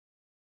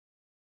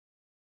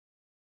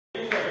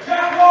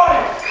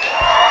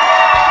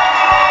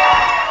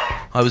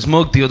I was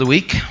mugged the other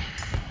week.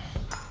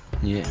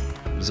 Yeah,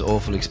 it was an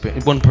awful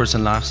experience. One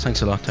person laughs.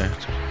 Thanks a lot there.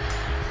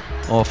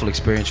 Awful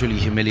experience, really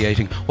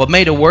humiliating. What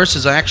made it worse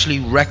is I actually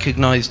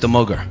recognised the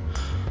mugger.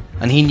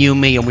 And he knew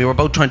me, and we were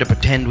both trying to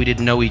pretend we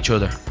didn't know each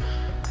other.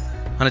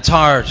 And it's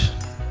hard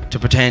to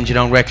pretend you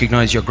don't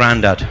recognise your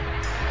granddad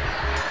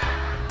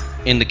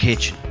in the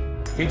kitchen.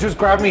 He just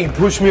grabbed me and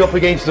pushed me up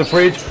against the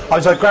fridge. I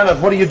was like,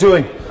 Grandad, what are you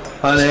doing?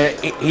 And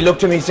he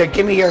looked at me and said,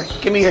 give me your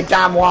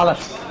damn wallet.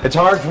 It's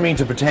hard for me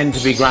to pretend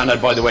to be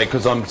Grandad, by the way,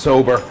 because I'm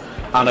sober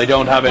and I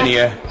don't have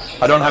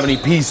any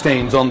pee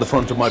stains on the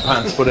front of my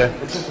pants. But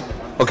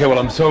okay, well,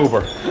 I'm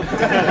sober.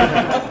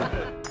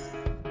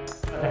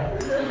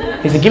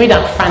 He said, give me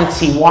that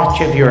fancy watch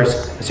of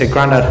yours. I said,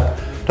 Grandad,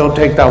 don't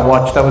take that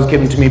watch. That was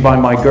given to me by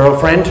my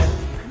girlfriend.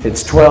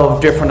 It's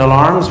 12 different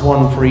alarms,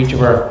 one for each of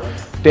her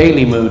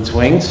daily mood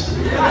swings. He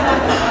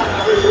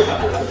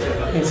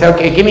said,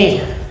 okay, give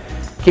me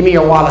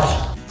your wallet.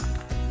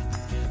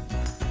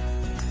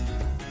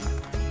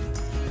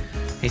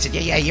 He said,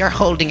 yeah, you're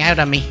holding out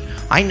on me.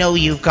 I know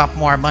you've got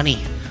more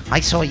money.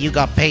 I saw you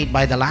got paid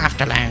by the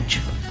Laughter Lounge.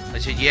 I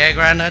said, yeah,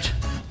 Grandad,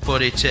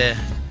 but it's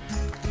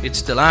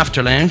the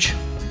Laughter Lounge.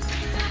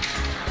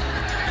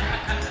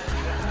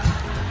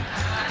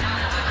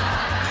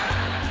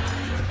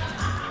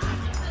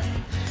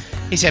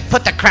 He said,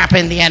 put the crap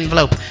in the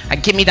envelope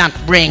and give me that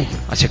ring.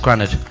 I said,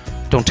 Grandad,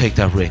 don't take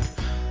that ring.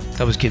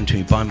 That was given to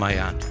me by my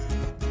aunt.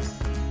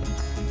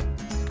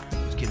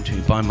 It was given to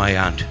me by my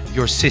aunt,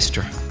 your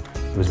sister.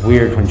 It was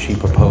weird when she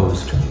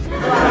proposed.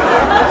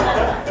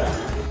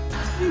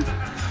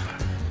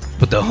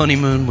 But the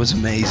honeymoon was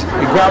amazing.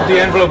 He grabbed the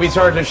envelope, he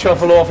started to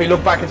shuffle off. He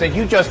looked back and said,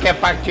 you just get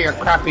back to your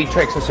crappy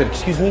tricks. I said,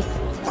 excuse me?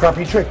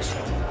 Crappy tricks?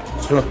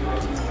 So,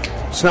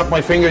 snapped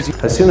my fingers.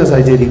 As soon as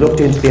I did, he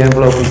looked into the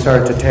envelope and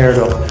started to tear it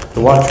up.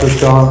 The watch was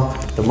gone,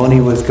 the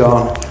money was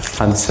gone,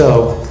 and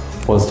so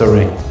was the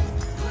ring.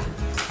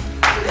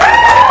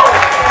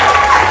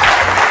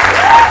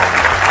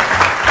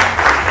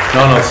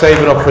 No, save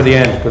it up for the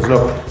end, because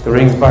look, the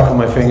ring's back on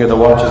my finger, the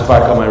watch is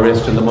back on my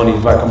wrist, and the money's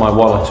back on my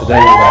wallet, so there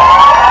you go.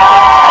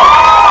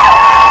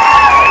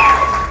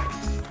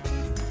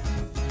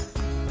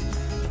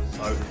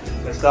 So,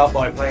 let's start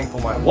by playing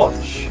for my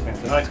watch, and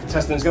tonight's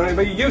contestant is going to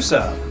be you,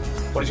 sir.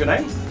 What is your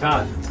name?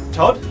 Todd.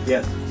 Todd?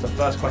 Yes. It's the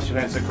first question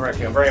answered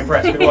correctly. I'm very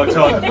impressed. Good work,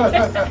 Todd.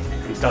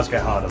 It does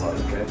get harder, though.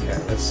 Okay.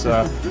 Let's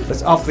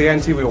up the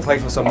ante. We will play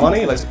for some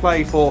money. Let's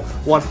play for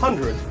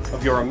 100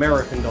 of your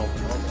American dollars.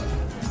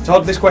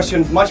 Todd, this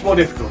question much more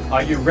difficult.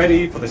 Are you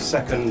ready for the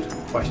second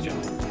question?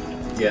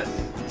 Yes.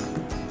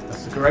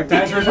 That's the correct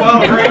answer as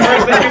well. Very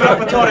impressed. Let's give it up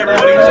for Todd,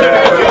 everybody.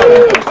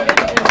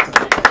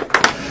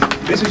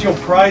 This is your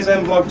prize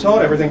envelope,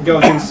 Todd. Everything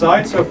goes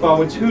inside. So far,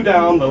 we're 2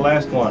 down. The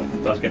last one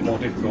it does get more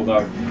difficult,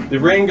 though. The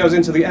ring goes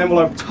into the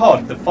envelope.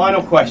 Todd, the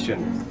final question.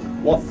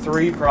 What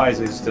 3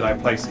 prizes did I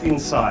place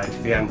inside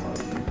the envelope?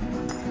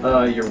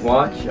 Your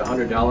watch,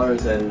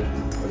 $100, and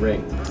a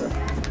ring.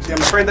 See, I'm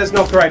afraid that's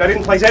not correct. I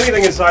didn't place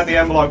anything inside the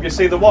envelope. You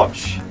see, the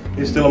watch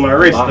is still on my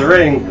wrist. The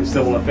ring is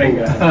still on the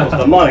finger. And of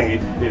course, the money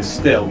is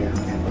still in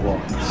the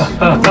watch.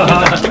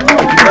 Thank you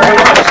very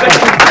much.